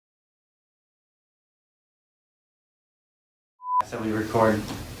So we record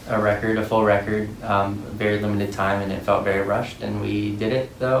a full record, very limited time, and it felt very rushed, and we did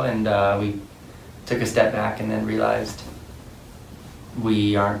it though, and we took a step back and then realized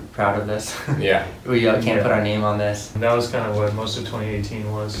we aren't proud of this. Yeah. We can't put our name on this. That was kind of what most of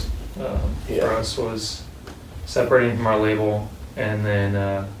 2018 was for us, was separating from our label and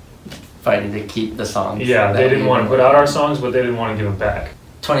then fighting to keep the songs. Yeah, they didn't want to put out our songs, but they didn't want to give them back.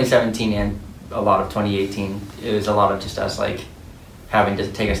 2017 and a lot of 2018, it was a lot of just us like having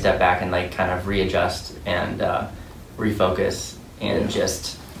to take a step back and like kind of readjust and refocus and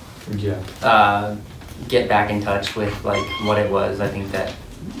just get back in touch with like what it was. I think that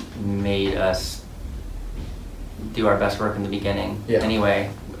made us do our best work in the beginning anyway.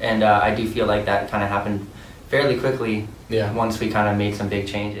 And I do feel like that kind of happened fairly quickly once we kind of made some big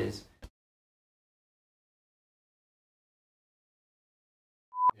changes.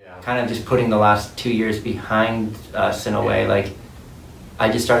 Kind of just putting the last 2 years behind us in a way. Like, I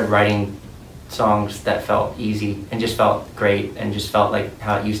just started writing songs that felt easy and just felt great and just felt like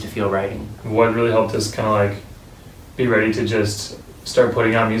how it used to feel writing. What really helped us kind of like be ready to just start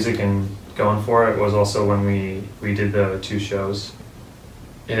putting out music and going for it was also when we did the 2 shows.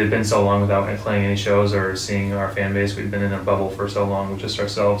 It had been so long without playing any shows or seeing our fan base. We'd been in a bubble for so long with just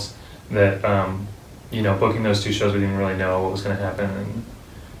ourselves that you know, booking those 2 shows, we didn't really know what was going to happen and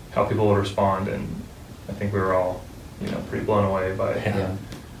how people would respond, and I think we were all, you know, pretty blown away by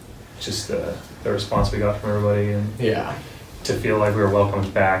just the response we got from everybody, and to feel like we were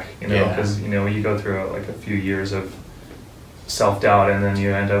welcomed back, you know, because you know, you go through like a few years of self-doubt, and then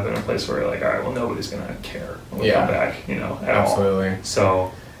you end up in a place where you're like, all right, well, nobody's gonna care when we come back, you know, at all.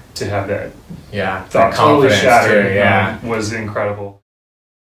 So to have that thought totally shattered was incredible.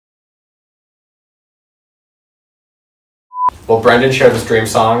 Well, Brendan shared this dream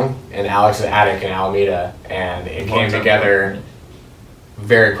song in Alex's attic in Alameda, and it came together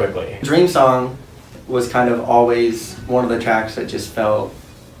very quickly. Dream Song was kind of always one of the tracks that just felt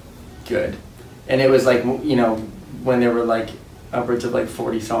good. And it was like, you know, when there were like upwards of like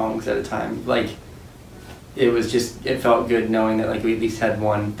 40 songs at a time, like it was just, it felt good knowing that like we at least had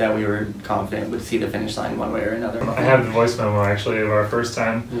one that we were confident would see the finish line one way or another. I have the voice memo actually of our first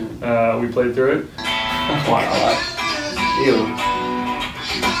time we played through it. Wow. Ew.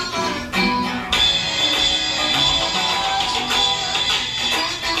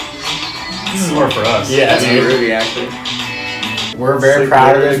 This is more for us. Yeah, Ruby, actually. We're very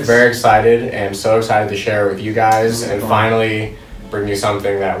proud of this, very excited, and so excited to share it with you guys and finally bring you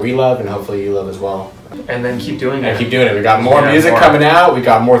something that we love and hopefully you love as well. And then keep doing it. And keep doing it. We got more music coming out. We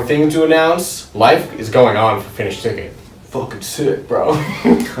got more things to announce. Life is going on for Finished Ticket. Fucking sick, bro.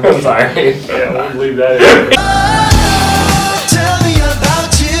 I'm sorry. Yeah, we'll leave that in.